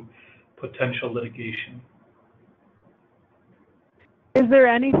to potential litigation. Is there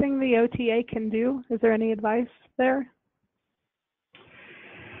anything the OTA can do? Is there any advice there?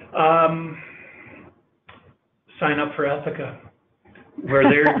 Sign up for Ethoca,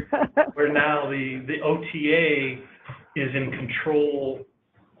 where now the OTA is in control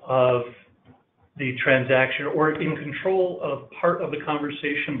of the transaction or in control of part of the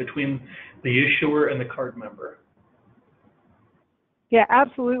conversation between the issuer and the card member. Yeah,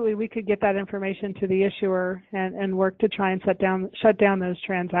 absolutely. We could get that information to the issuer and work to try and shut down those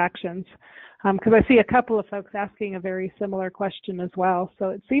transactions. Because I see a couple of folks asking a very similar question as well. So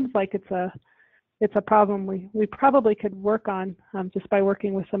it seems like it's a problem we probably could work on just by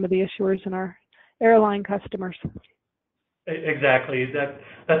working with some of the issuers and our airline customers. Exactly.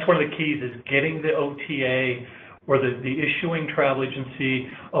 That's one of the keys, is getting the OTA or the issuing travel agency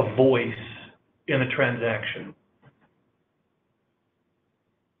a voice in the transaction.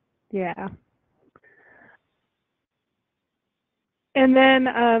 Yeah. And then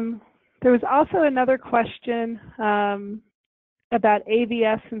there was also another question about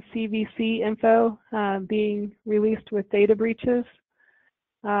AVS and CVC info being released with data breaches.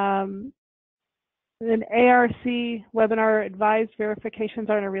 An ARC webinar advised verifications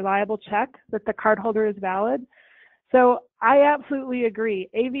are a reliable check that the cardholder is valid. So I absolutely agree.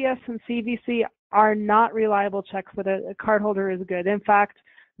 AVS and CVC are not reliable checks that a cardholder is good. In fact,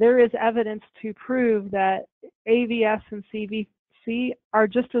 there is evidence to prove that AVS and CVC are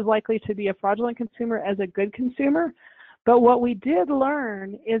just as likely to be a fraudulent consumer as a good consumer. But what we did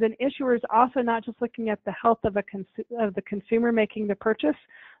learn is an issuer is also not just looking at the health of the consumer making the purchase.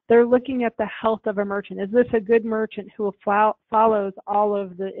 They're looking at the health of a merchant. Is this a good merchant who follows all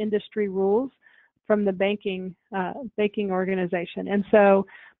of the industry rules from the banking organization? And so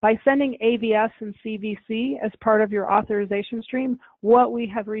by sending AVS and CVC as part of your authorization stream, what we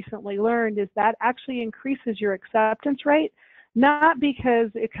have recently learned is that actually increases your acceptance rate, not because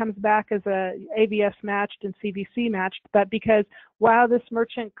it comes back as a AVS matched and CVC matched, but because while this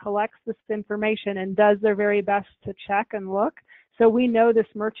merchant collects this information and does their very best to check and look, so we know this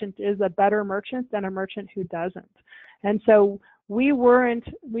merchant is a better merchant than a merchant who doesn't. And so we weren't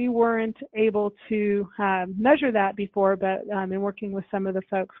able to measure that before, but in working with some of the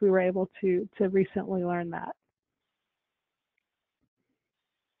folks, we were able to recently learn that.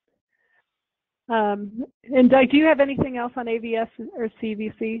 And Doug, do you have anything else on AVS or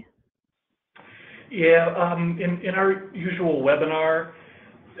CVC? Yeah, in our usual webinar,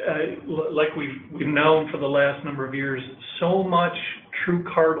 like we've known for the last number of years, so much true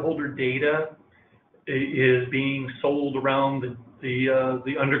cardholder data is being sold around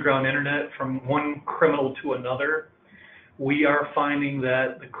the underground internet from one criminal to another. We are finding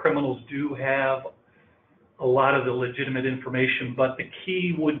that the criminals do have a lot of the legitimate information, but the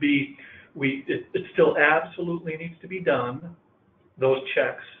key would be it still absolutely needs to be done, those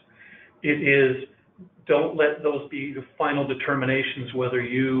checks. it is, don't let those be the final determinations, whether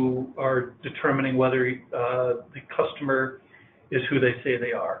you are determining whether the customer is who they say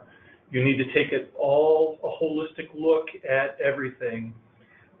they are. You need to take it all, a holistic look at everything.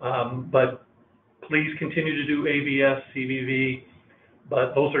 But please continue to do ABS, CVV,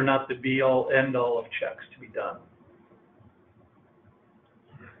 but those are not the be-all, end-all of checks to be done.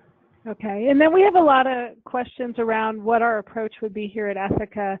 Okay, and then we have a lot of questions around what our approach would be here at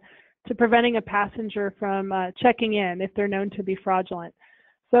Ethoca to preventing a passenger from checking in if they're known to be fraudulent.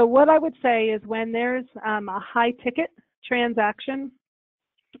 So what I would say is when there's a high ticket transaction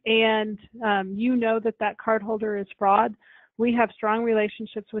and you know that that cardholder is fraud, we have strong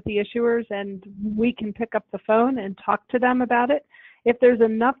relationships with the issuers and we can pick up the phone and talk to them about it. If there's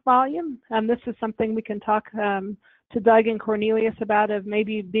enough volume, this is something we can talk to Doug and Cornelius about, of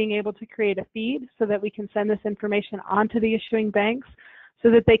maybe being able to create a feed so that we can send this information onto the issuing banks so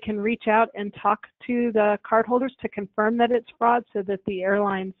that they can reach out and talk to the cardholders to confirm that it's fraud, so that the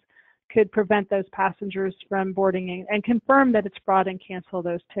airlines could prevent those passengers from boarding and confirm that it's fraud and cancel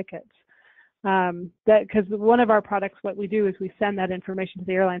those tickets. Because one of our products, what we do is we send that information to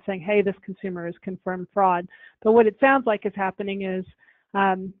the airline saying, hey, this consumer is confirmed fraud. But what it sounds like is happening is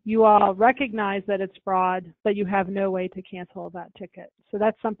you all recognize that it's fraud, but you have no way to cancel that ticket. So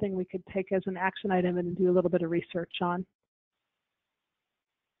that's something we could take as an action item and do a little bit of research on.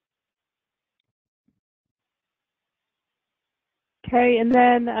 Okay, and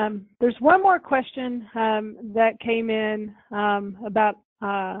then there's one more question that came in about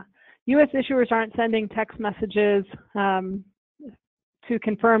U.S. issuers aren't sending text messages to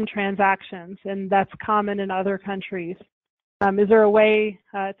confirm transactions, and that's common in other countries. Is there a way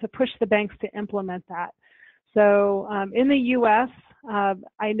to push the banks to implement that? So in the U.S.,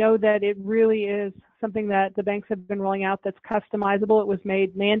 I know that it really is something that the banks have been rolling out that's customizable. It was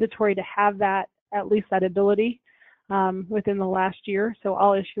made mandatory to have that, at least that ability, within the last year. So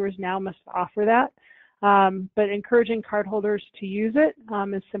all issuers now must offer that. But encouraging cardholders to use it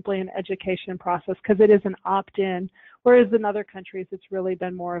is simply an education process, because it is an opt-in, whereas in other countries it's really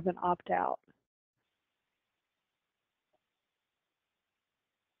been more of an opt-out.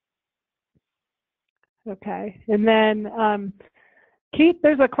 Okay, and then Keith,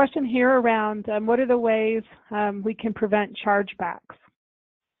 there's a question here around what are the ways we can prevent chargebacks?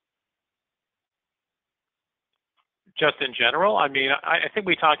 Just in general, I mean, I think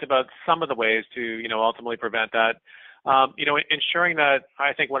we talked about some of the ways to, ultimately prevent that. Ensuring that,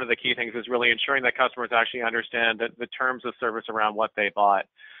 I think one of the key things is really ensuring that customers actually understand the terms of service around what they bought.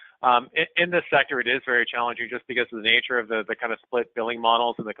 In this sector, it is very challenging just because of the nature of the kind of split billing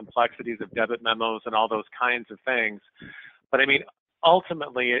models and the complexities of debit memos and all those kinds of things. But I mean,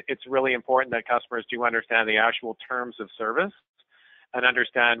 ultimately, it's really important that customers do understand the actual terms of service and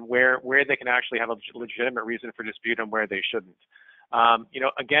understand where they can actually have a legitimate reason for dispute and where they shouldn't.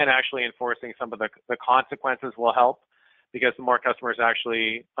 Again, actually enforcing some of the consequences will help, because the more customers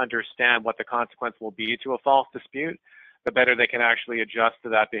actually understand what the consequence will be to a false dispute, the better they can actually adjust to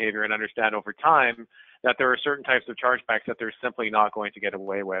that behavior and understand over time that there are certain types of chargebacks that they're simply not going to get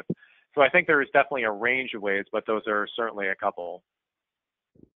away with. So I think there is definitely a range of ways, but those are certainly a couple.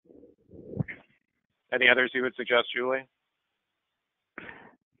 Any others you would suggest, Julie?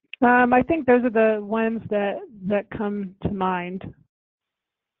 I think those are the ones that come to mind.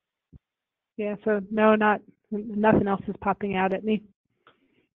 Yeah, so no, nothing else is popping out at me.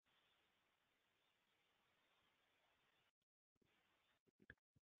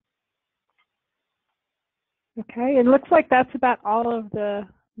 Okay, it looks like that's about all of the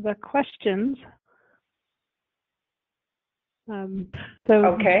questions. So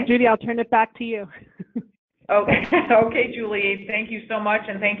okay. Judy, I'll turn it back to you. Okay, Julie, thank you so much,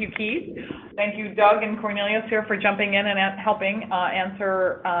 and thank you, Keith. Thank you, Doug and Cornelius here for jumping in and helping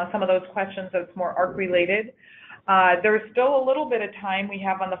answer some of those questions that's more ARC related. There's still a little bit of time we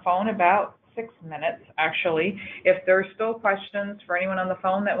have on the phone, about 6 minutes actually. If there's still questions for anyone on the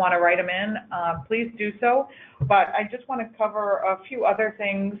phone that want to write them in, please do so. But I just want to cover a few other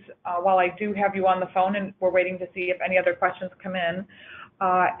things while I do have you on the phone, and we're waiting to see if any other questions come in.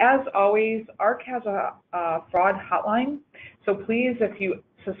 As always, ARC has a fraud hotline, so please, if you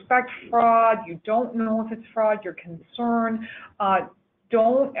suspect fraud, you don't know if it's fraud, you're concerned,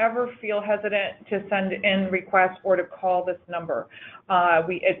 don't ever feel hesitant to send in requests or to call this number.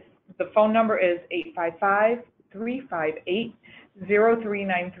 The phone number is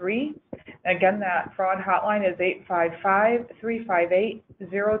 855-358-0393. Again, that fraud hotline is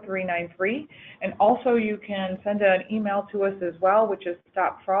 855-358-0393. And also you can send an email to us as well, which is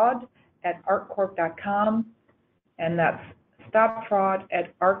stopfraud@arccorp.com. And that's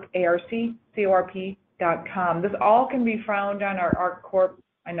stopfraud@arccorp.com. This all can be found on our ArcCorp,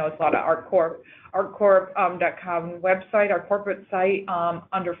 I know it's a lot of ArcCorp, arccorp.com website, our corporate site,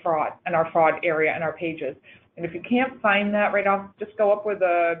 under fraud, and our fraud area and our pages. And if you can't find that right off, just go up with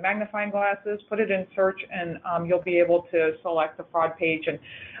the magnifying glasses, put it in search, and you'll be able to select the fraud page. And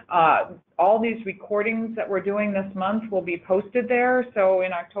all these recordings that we're doing this month will be posted there. So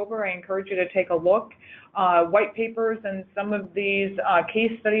in October, I encourage you to take a look. White papers and some of these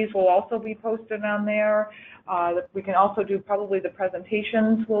case studies will also be posted on there. We can also do probably the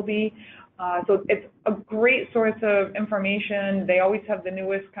presentations will be. So it's a great source of information. They always have the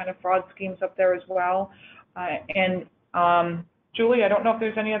newest kind of fraud schemes up there as well. Julie, I don't know if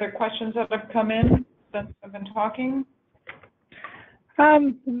there's any other questions that have come in since I've been talking.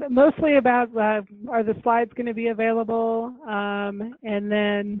 Mostly about are the slides going to be available, and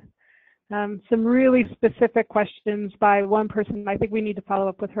then some really specific questions by one person. I think we need to follow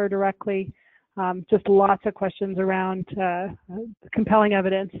up with her directly. Just lots of questions around compelling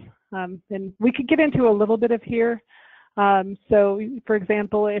evidence, and we could get into a little bit of here. So, for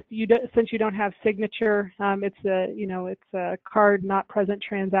example, if you since you don't have signature, it's a card not present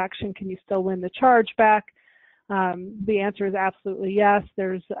transaction. Can you still win the chargeback? The answer is absolutely yes.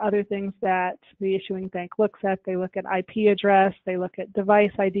 There's other things that the issuing bank looks at. They look at IP address, they look at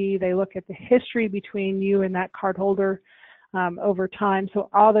device ID, they look at the history between you and that cardholder over time. So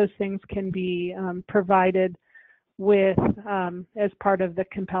all those things can be provided with as part of the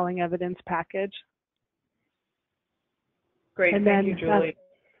compelling evidence package. Great, and thank you, Julie.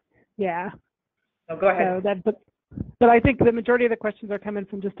 Yeah. No, go ahead. So but I think the majority of the questions are coming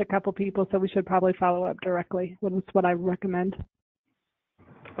from just a couple people, so we should probably follow up directly. That's what I recommend.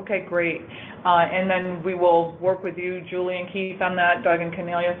 Okay, great. And then we will work with you, Julie and Keith, on that. Doug and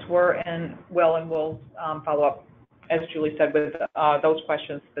Cornelius and we'll follow up, as Julie said, with those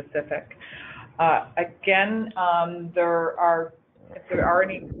questions specific. Again, if there are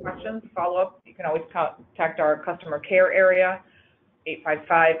any questions, follow up, you can always contact our customer care area,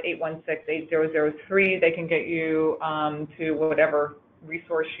 855-816-8003. They can get you to whatever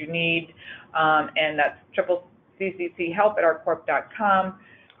resource you need, and that's CCChelp@arccorp.com.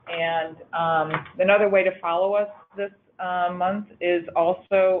 And another way to follow us this month is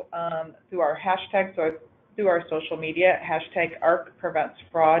also through our hashtags, or through our social media,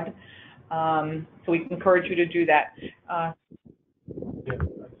 #ArcPreventsFraud. So we encourage you to do that. Yeah.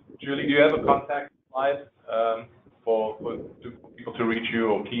 Julie, do you have a contact slide for people to reach you,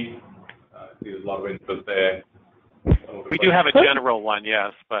 or Keith? There's a lot of interest there. We do have a general one,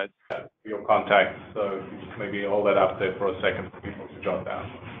 yes, but your contact, so maybe hold that up there for a second for people to jot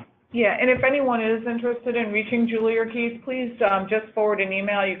down. Yeah, and if anyone is interested in reaching Julie or Keith, please just forward an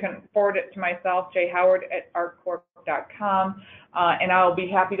email. You can forward it to myself, jhoward@arccorp.com, and I'll be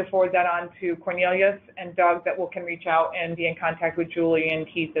happy to forward that on to Cornelius and Doug, that can reach out and be in contact with Julie and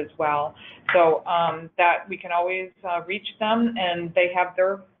Keith as well. So that we can always reach them, and they have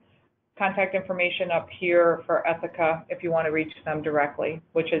their contact information up here for Ethoca if you want to reach them directly,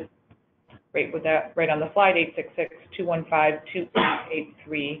 which is right with that right on the slide,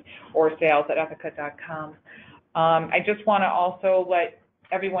 866-215-2883, or sales@ethoca.com. I just want to also let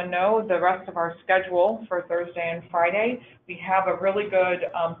everyone know the rest of our schedule for Thursday and Friday. We have a really good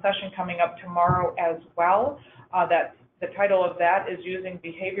session coming up tomorrow as well. The title of that is Using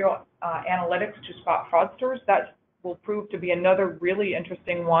Behavioral Analytics to Spot Fraudsters. That will prove to be another really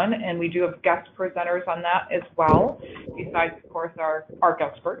interesting one, and we do have guest presenters on that as well, besides, of course, our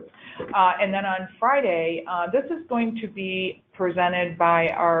experts. And then on Friday, this is going to be presented by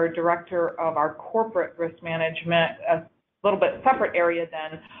our director of our corporate risk management, a little bit separate area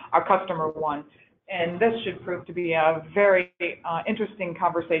than our customer one. And this should prove to be a very interesting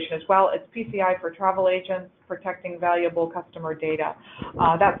conversation as well. It's PCI for travel agents, protecting valuable customer data.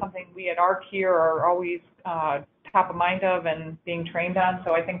 That's something we at ARC here are always top of mind of and being trained on,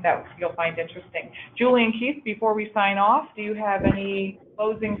 so I think that you'll find interesting. Julie and Keith, before we sign off, do you have any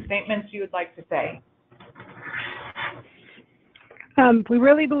closing statements you would like to say? We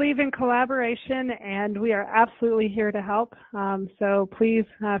really believe in collaboration, and we are absolutely here to help. So please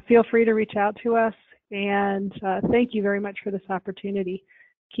feel free to reach out to us, and thank you very much for this opportunity.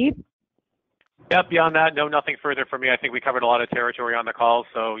 Keith? Yeah, beyond that, no, nothing further for me. I think we covered a lot of territory on the call,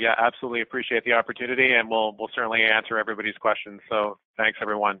 so yeah, absolutely appreciate the opportunity, and we'll certainly answer everybody's questions. So thanks,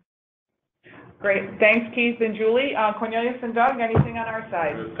 everyone. Great. Thanks, Keith and Julie. Cornelius and Doug, anything on our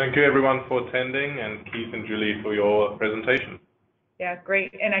side? Thank you, everyone, for attending, and Keith and Julie for your presentation. Yeah,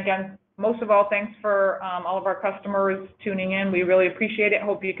 great. And again, most of all, thanks for all of our customers tuning in. We really appreciate it.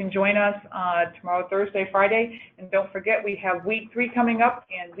 Hope you can join us tomorrow, Thursday, Friday. And don't forget, we have week 3 coming up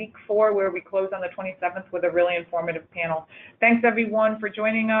and week 4 where we close on the 27th with a really informative panel. Thanks, everyone, for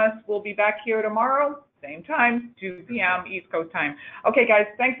joining us. We'll be back here tomorrow, same time, 2 p.m. East Coast time. Okay, guys,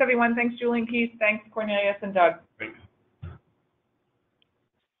 thanks, everyone. Thanks, Julie and Keith. Thanks, Cornelius and Doug. Thanks.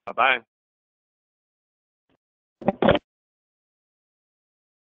 Bye-bye.